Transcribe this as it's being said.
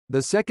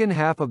The second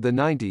half of the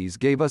 90s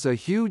gave us a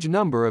huge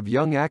number of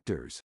young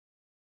actors.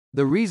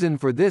 The reason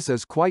for this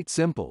is quite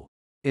simple.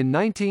 In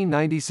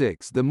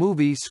 1996 the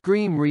movie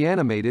Scream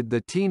reanimated the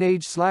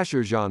teenage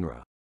slasher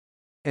genre.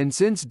 And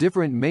since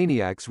different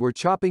maniacs were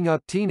chopping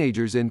up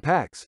teenagers in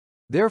packs,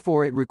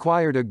 therefore it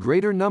required a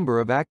greater number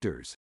of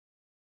actors.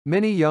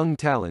 Many young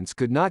talents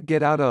could not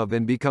get out of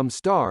and become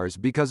stars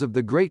because of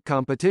the great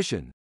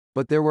competition,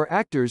 but there were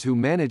actors who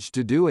managed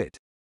to do it.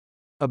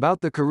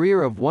 About the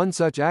career of one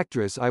such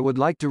actress I would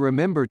like to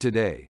remember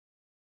today.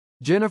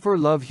 Jennifer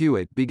Love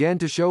Hewitt began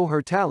to show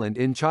her talent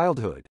in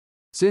childhood.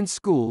 Since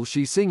school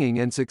she singing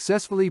and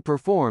successfully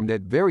performed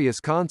at various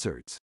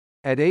concerts.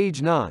 At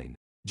age 9,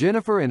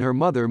 Jennifer and her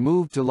mother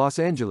moved to Los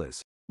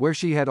Angeles, where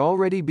she had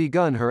already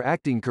begun her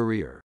acting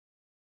career.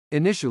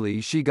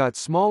 Initially she got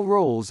small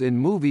roles in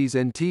movies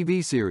and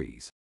TV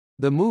series.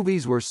 The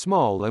movies were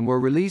small and were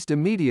released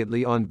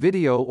immediately on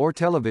video or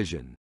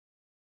television.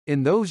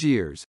 In those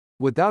years,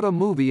 without a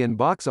movie and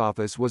box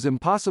office was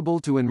impossible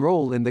to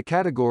enroll in the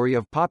category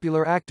of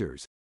popular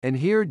actors, and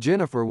here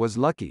Jennifer was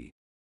lucky.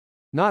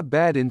 Not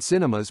Bad in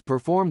Cinemas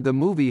performed the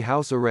movie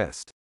House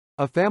Arrest.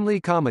 A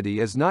family comedy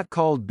is not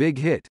called big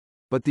hit,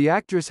 but the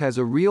actress has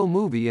a real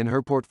movie in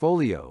her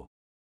portfolio.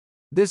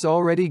 This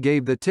already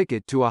gave the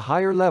ticket to a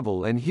higher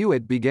level and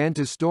Hewitt began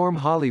to storm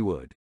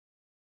Hollywood.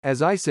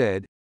 As I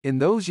said, in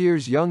those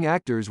years young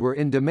actors were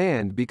in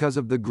demand because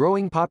of the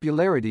growing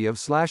popularity of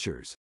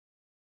slashers.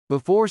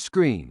 Before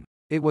Scream,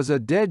 it was a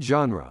dead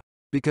genre,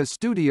 because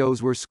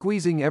studios were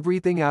squeezing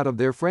everything out of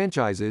their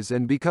franchises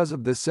and because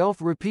of the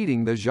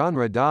self-repeating the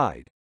genre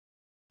died.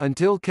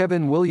 Until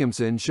Kevin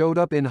Williamson showed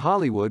up in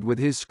Hollywood with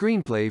his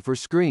screenplay for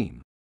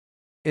Scream.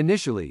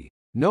 Initially,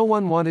 no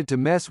one wanted to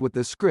mess with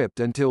the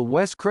script until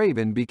Wes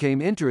Craven became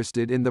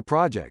interested in the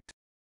project.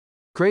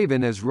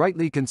 Craven is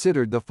rightly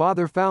considered the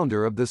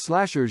founder of the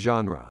slasher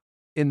genre.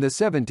 In the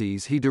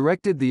 70s he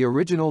directed the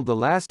original The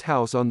Last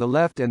House on the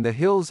Left and The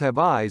Hills Have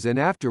Eyes, and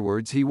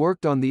afterwards he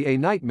worked on the A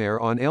Nightmare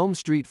on Elm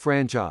Street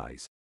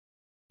franchise.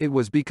 It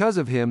was because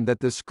of him that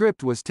the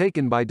script was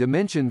taken by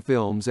Dimension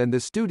Films and the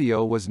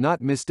studio was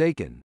not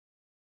mistaken.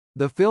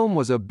 The film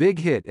was a big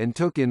hit and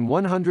took in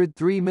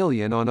 $103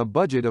 million on a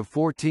budget of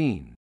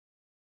 $14.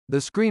 The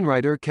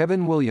screenwriter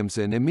Kevin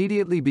Williamson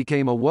immediately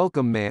became a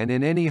welcome man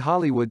in any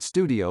Hollywood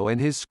studio,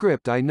 and his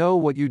script I Know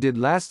What You Did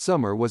Last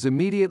Summer was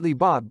immediately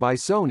bought by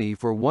Sony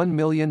for $1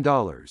 million.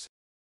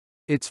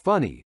 It's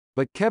funny,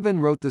 but Kevin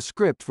wrote the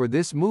script for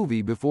this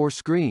movie before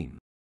Scream.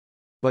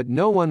 But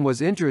no one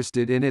was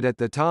interested in it at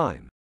the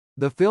time.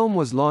 The film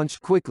was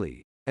launched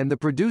quickly, and the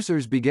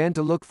producers began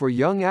to look for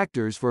young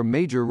actors for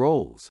major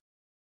roles.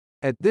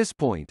 At this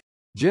point,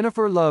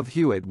 Jennifer Love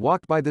Hewitt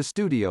walked by the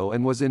studio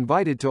and was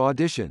invited to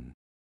audition.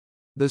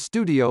 The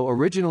studio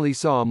originally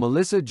saw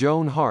Melissa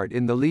Joan Hart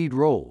in the lead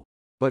role,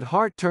 but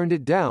Hart turned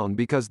it down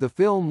because the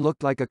film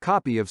looked like a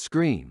copy of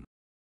Scream.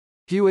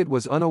 Hewitt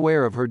was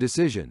unaware of her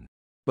decision,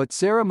 but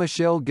Sarah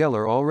Michelle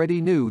Gellar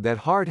already knew that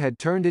Hart had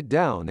turned it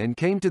down and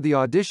came to the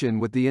audition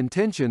with the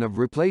intention of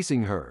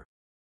replacing her.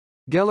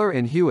 Gellar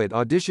and Hewitt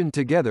auditioned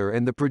together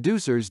and the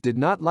producers did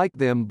not like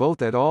them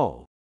both at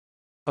all.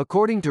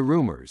 According to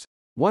rumors,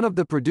 one of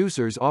the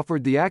producers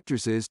offered the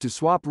actresses to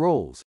swap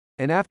roles,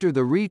 and after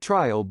the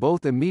re-trial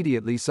both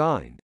immediately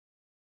signed.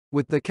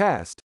 With the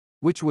cast,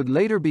 which would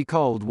later be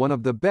called one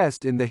of the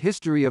best in the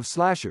history of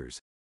slashers,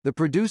 the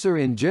producer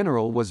in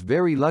general was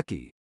very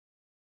lucky.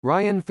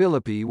 Ryan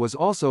Phillippe was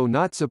also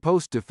not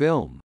supposed to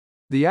film.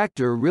 The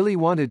actor really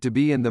wanted to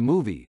be in the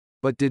movie,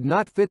 but did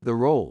not fit the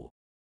role.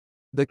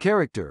 The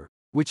character,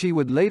 which he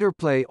would later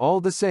play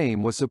all the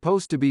same, was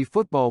supposed to be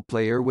football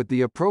player with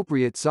the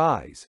appropriate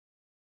size.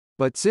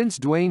 But since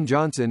Dwayne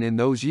Johnson in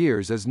those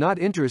years is not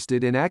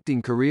interested in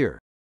acting career,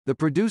 the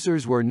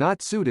producers were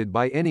not suited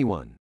by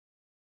anyone.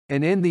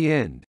 And in the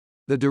end,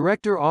 the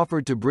director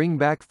offered to bring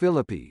back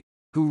Phillippe,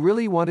 who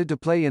really wanted to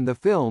play in the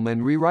film,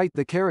 and rewrite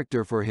the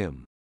character for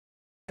him.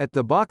 At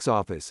the box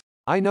office,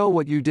 I Know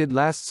What You Did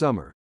Last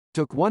Summer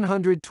took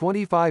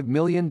 $125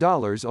 million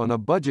on a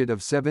budget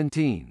of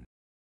 $17.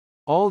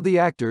 All the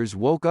actors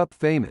woke up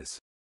famous.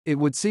 It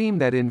would seem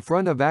that in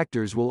front of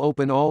actors will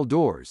open all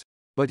doors,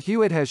 but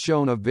Hewitt has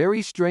shown a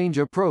very strange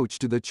approach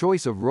to the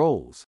choice of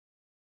roles.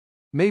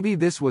 Maybe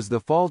this was the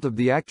fault of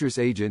the actress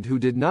agent who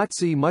did not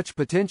see much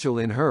potential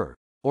in her,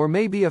 or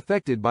may be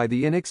affected by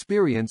the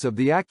inexperience of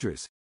the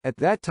actress. At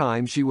that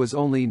time she was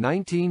only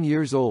 19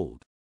 years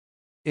old.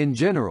 In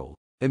general,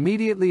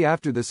 immediately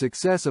after the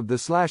success of the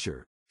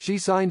slasher, she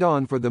signed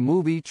on for the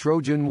movie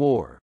Trojan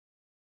War.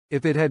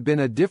 If it had been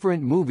a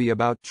different movie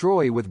about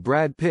Troy with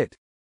Brad Pitt,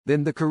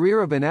 then the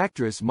career of an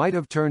actress might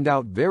have turned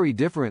out very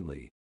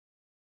differently.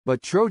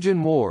 But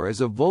Trojan War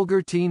is a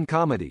vulgar teen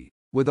comedy,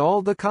 with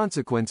all the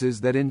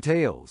consequences that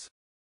entails.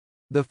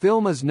 The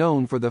film is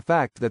known for the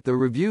fact that the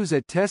reviews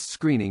at test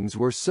screenings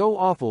were so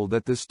awful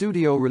that the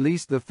studio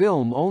released the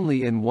film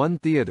only in one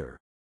theater.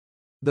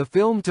 The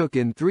film took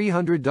in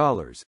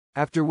 $300,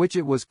 after which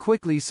it was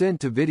quickly sent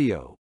to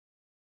video.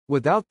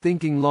 Without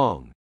thinking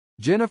long,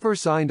 Jennifer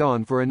signed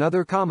on for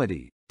another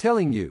comedy,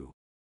 Telling You.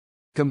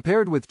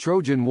 Compared with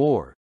Trojan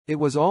War, it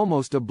was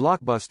almost a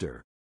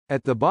blockbuster.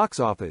 At the box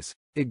office,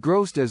 it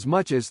grossed as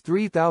much as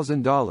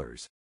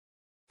 $3,000.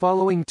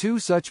 Following two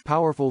such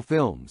powerful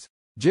films,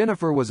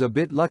 Jennifer was a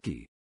bit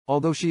lucky,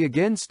 although she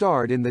again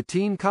starred in the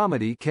teen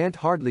comedy Can't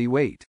Hardly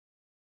Wait.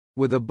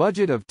 With a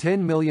budget of $10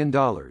 million,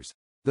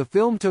 the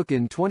film took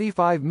in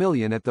 $25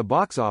 million at the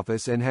box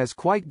office and has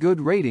quite good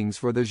ratings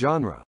for the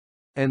genre.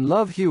 And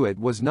Love Hewitt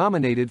was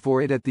nominated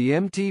for it at the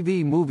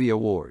MTV Movie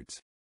Awards.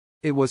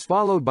 It was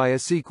followed by a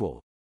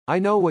sequel, I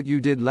Know What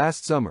You Did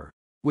Last Summer,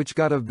 which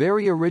got a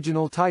very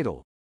original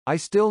title, I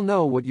Still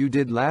Know What You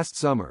Did Last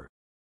Summer.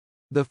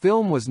 The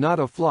film was not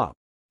a flop,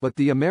 but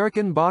the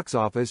American box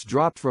office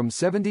dropped from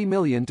 $70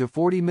 million to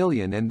 $40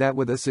 million, and that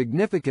with a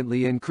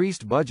significantly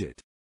increased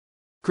budget.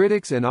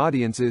 Critics and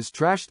audiences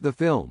trashed the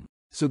film,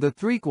 so the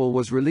threequel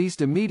was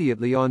released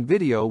immediately on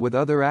video with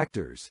other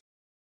actors.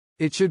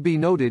 It should be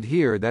noted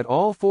here that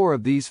all four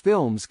of these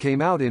films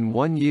came out in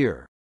 1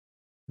 year.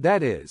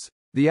 That is,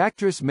 the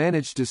actress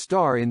managed to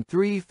star in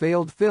 3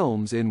 failed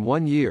films in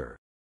 1 year.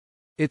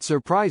 It's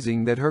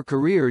surprising that her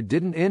career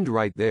didn't end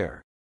right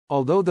there.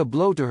 Although the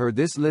blow to her,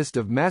 this list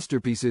of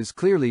masterpieces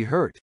clearly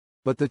hurt,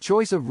 but the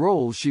choice of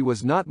roles, she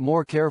was not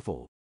more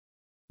careful.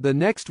 The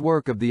next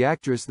work of the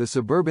actress, The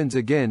Suburbans,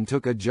 again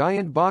took a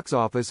giant box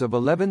office of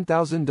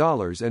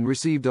 $11,000 and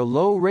received a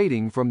low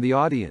rating from the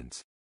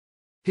audience.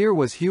 Here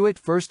was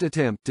Hewitt's first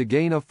attempt to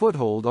gain a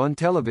foothold on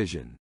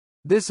television.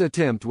 This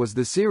attempt was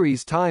the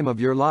series Time of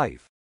Your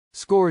Life.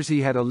 Scores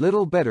he had a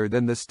little better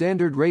than the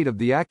standard rate of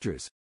the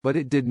actress, but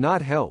it did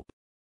not help.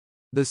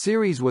 The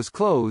series was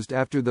closed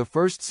after the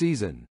first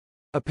season.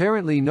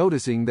 Apparently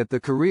noticing that the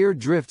career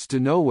drifts to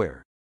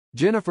nowhere,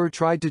 Jennifer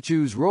tried to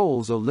choose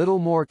roles a little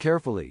more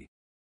carefully.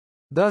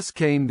 Thus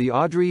came the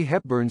Audrey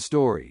Hepburn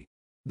story.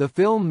 The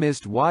film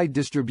missed wide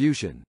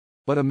distribution,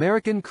 but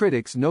American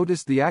critics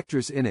noticed the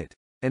actress in it,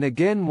 and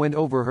again went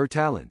over her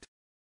talent.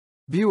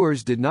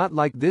 Viewers did not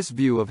like this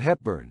view of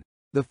Hepburn.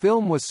 The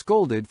film was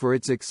scolded for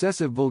its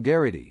excessive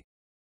vulgarity.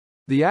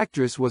 The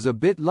actress was a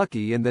bit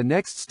lucky in the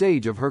next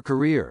stage of her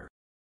career.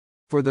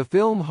 For the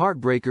film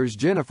Heartbreakers,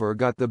 Jennifer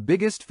got the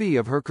biggest fee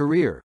of her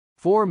career,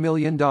 $4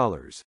 million.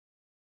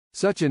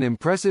 Such an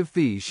impressive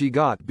fee she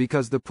got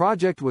because the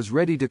project was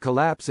ready to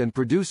collapse and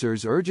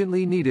producers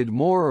urgently needed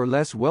more or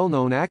less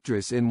well-known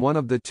actress in one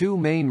of the 2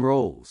 main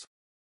roles.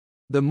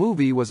 The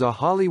movie was a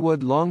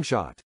Hollywood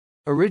longshot.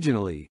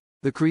 Originally,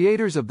 the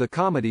creators of the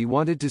comedy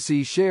wanted to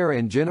see Cher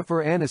and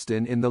Jennifer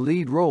Aniston in the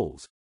lead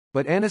roles,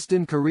 but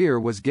Aniston's career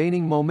was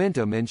gaining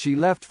momentum and she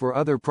left for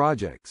other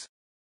projects.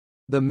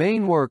 The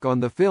main work on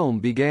the film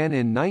began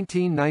in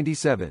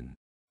 1997.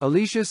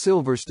 Alicia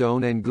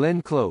Silverstone and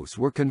Glenn Close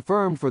were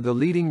confirmed for the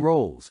leading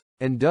roles,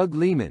 and Doug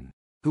Liman,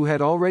 who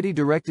had already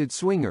directed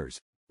Swingers,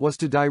 was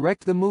to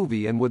direct the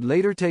movie and would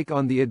later take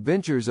on the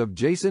adventures of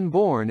Jason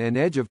Bourne and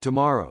Edge of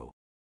Tomorrow.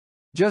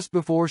 Just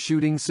before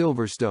shooting,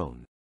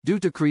 Silverstone, due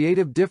to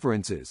creative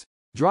differences,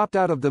 dropped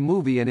out of the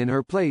movie and in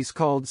her place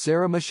called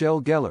Sarah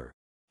Michelle Gellar,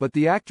 but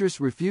the actress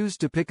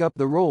refused to pick up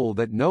the role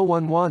that no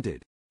one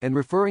wanted, and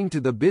referring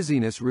to the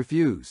busyness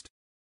refused.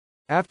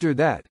 After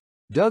that,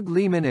 Doug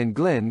Liman and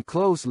Glenn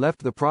Close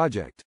left the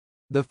project.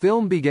 The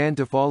film began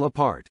to fall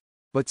apart,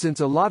 but since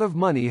a lot of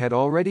money had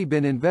already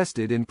been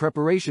invested in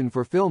preparation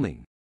for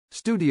filming,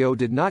 studio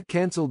did not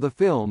cancel the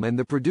film and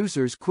the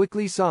producers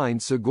quickly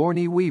signed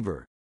Sigourney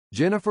Weaver,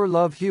 Jennifer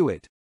Love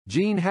Hewitt,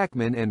 Gene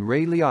Hackman and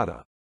Ray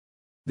Liotta.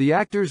 The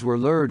actors were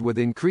lured with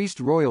increased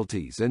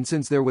royalties, and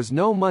since there was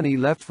no money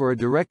left for a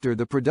director,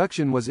 the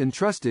production was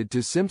entrusted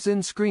to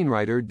Simpsons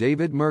screenwriter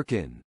David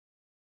Merkin.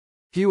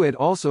 Hewitt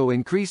also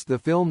increased the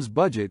film's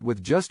budget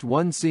with just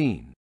one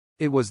scene.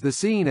 It was the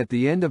scene at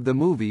the end of the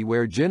movie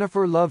where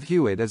Jennifer Love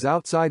Hewitt is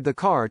outside the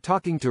car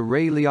talking to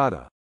Ray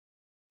Liotta.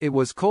 It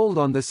was cold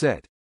on the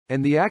set,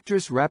 and the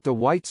actress wrapped a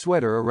white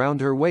sweater around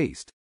her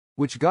waist,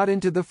 which got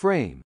into the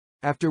frame,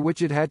 after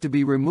which it had to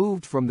be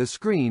removed from the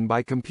screen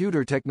by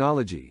computer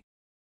technology.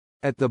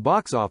 At the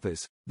box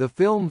office, the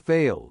film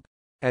failed.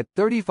 At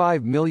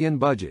 $35 million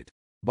budget,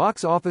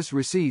 box office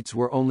receipts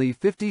were only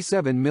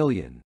 $57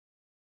 million.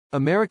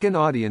 American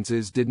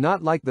audiences did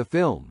not like the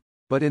film,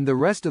 but in the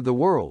rest of the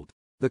world,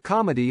 the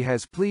comedy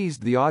has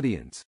pleased the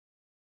audience.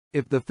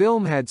 If the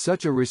film had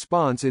such a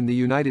response in the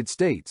United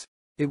States,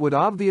 it would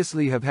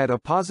obviously have had a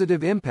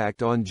positive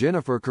impact on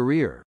Jennifer's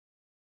career.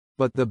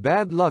 But the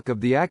bad luck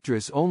of the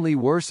actress only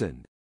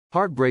worsened.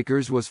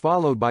 Heartbreakers was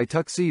followed by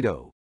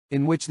Tuxedo,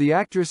 in which the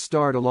actress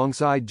starred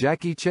alongside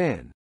Jackie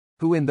Chan,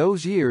 who in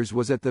those years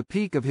was at the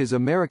peak of his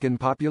American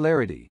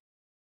popularity.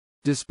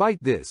 Despite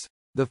this,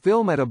 the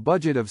film at a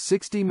budget of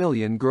 $60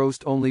 million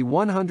grossed only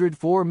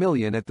 $104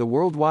 million at the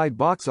worldwide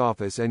box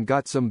office and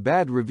got some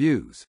bad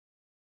reviews.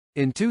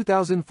 In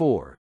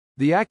 2004,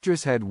 the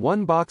actress had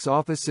one box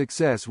office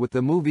success with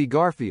the movie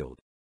Garfield,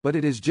 but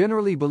it is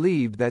generally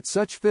believed that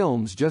such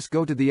films just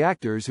go to the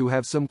actors who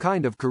have some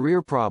kind of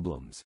career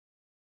problems.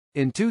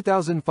 In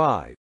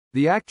 2005,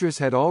 the actress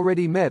had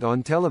already met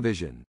on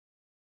television.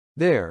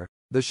 There,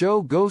 the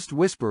show Ghost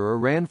Whisperer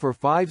ran for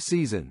 5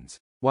 seasons.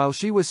 While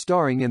she was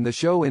starring in the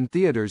show, in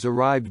theaters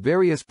arrived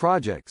various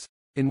projects,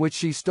 in which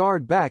she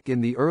starred back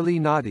in the early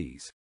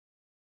noughties.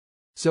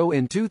 So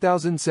in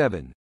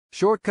 2007,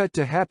 Shortcut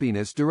to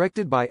Happiness,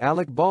 directed by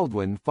Alec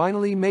Baldwin,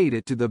 finally made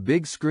it to the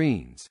big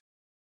screens.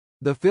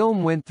 The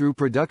film went through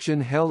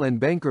production hell and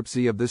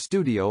bankruptcy of the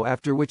studio,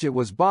 after which it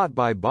was bought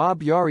by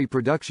Bob Yari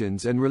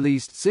Productions and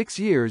released 6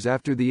 years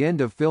after the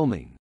end of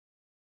filming.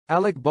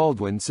 Alec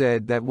Baldwin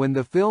said that when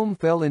the film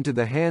fell into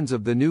the hands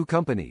of the new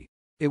company,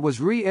 it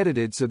was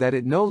re-edited so that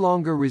it no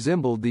longer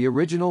resembled the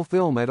original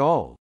film at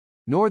all,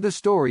 nor the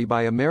story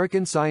by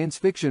American science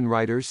fiction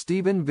writer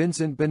Stephen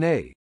Vincent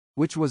Benet,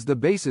 which was the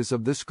basis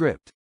of the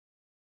script.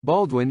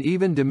 Baldwin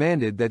even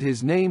demanded that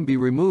his name be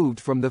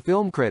removed from the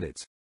film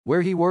credits,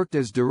 where he worked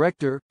as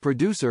director,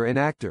 producer and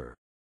actor.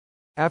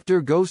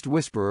 After Ghost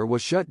Whisperer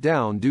was shut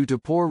down due to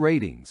poor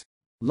ratings,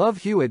 Love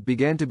Hewitt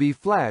began to be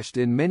flashed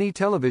in many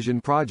television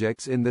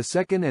projects in the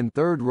second and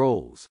third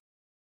roles.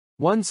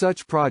 One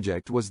such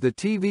project was the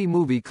TV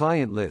movie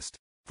Client List,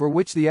 for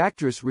which the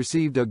actress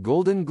received a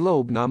Golden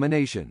Globe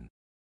nomination.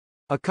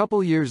 A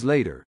couple years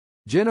later,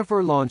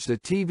 Jennifer launched a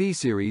TV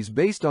series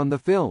based on the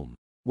film,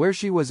 where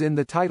she was in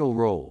the title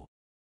role.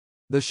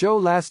 The show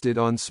lasted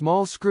on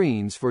small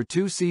screens for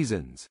 2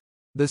 seasons.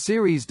 The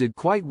series did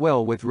quite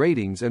well with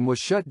ratings and was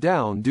shut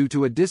down due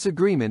to a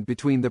disagreement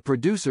between the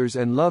producers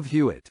and Love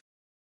Hewitt.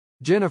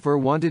 Jennifer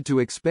wanted to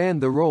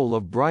expand the role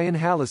of Brian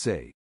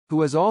Hallisey,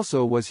 who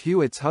also was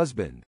Hewitt's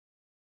husband.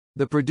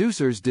 The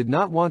producers did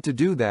not want to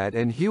do that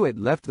and Hewitt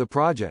left the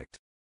project.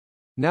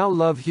 Now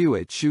Love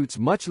Hewitt shoots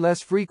much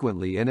less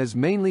frequently and is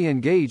mainly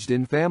engaged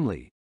in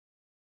family.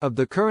 Of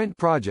the current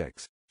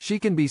projects, she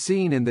can be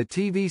seen in the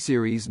TV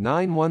series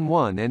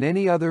 911 and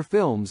any other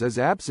films is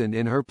absent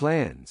in her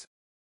plans.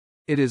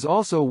 It is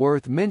also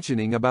worth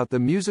mentioning about the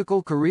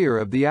musical career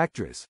of the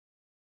actress.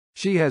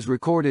 She has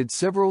recorded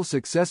several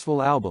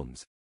successful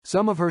albums.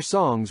 Some of her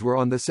songs were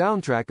on the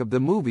soundtrack of the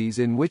movies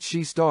in which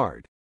she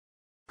starred.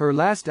 Her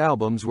last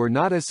albums were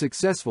not as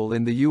successful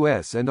in the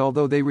US, and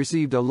although they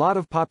received a lot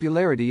of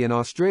popularity in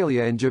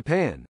Australia and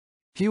Japan,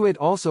 Hewitt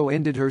also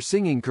ended her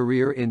singing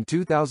career in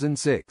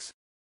 2006.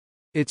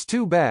 It's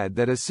too bad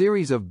that a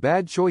series of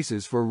bad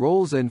choices for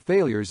roles and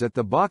failures at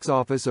the box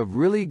office of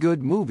really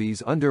good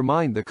movies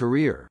undermined the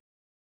career.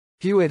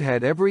 Hewitt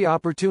had every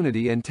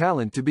opportunity and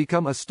talent to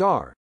become a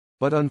star,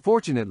 but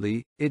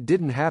unfortunately, it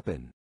didn't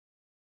happen.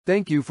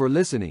 Thank you for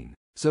listening.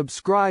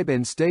 Subscribe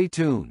and stay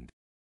tuned.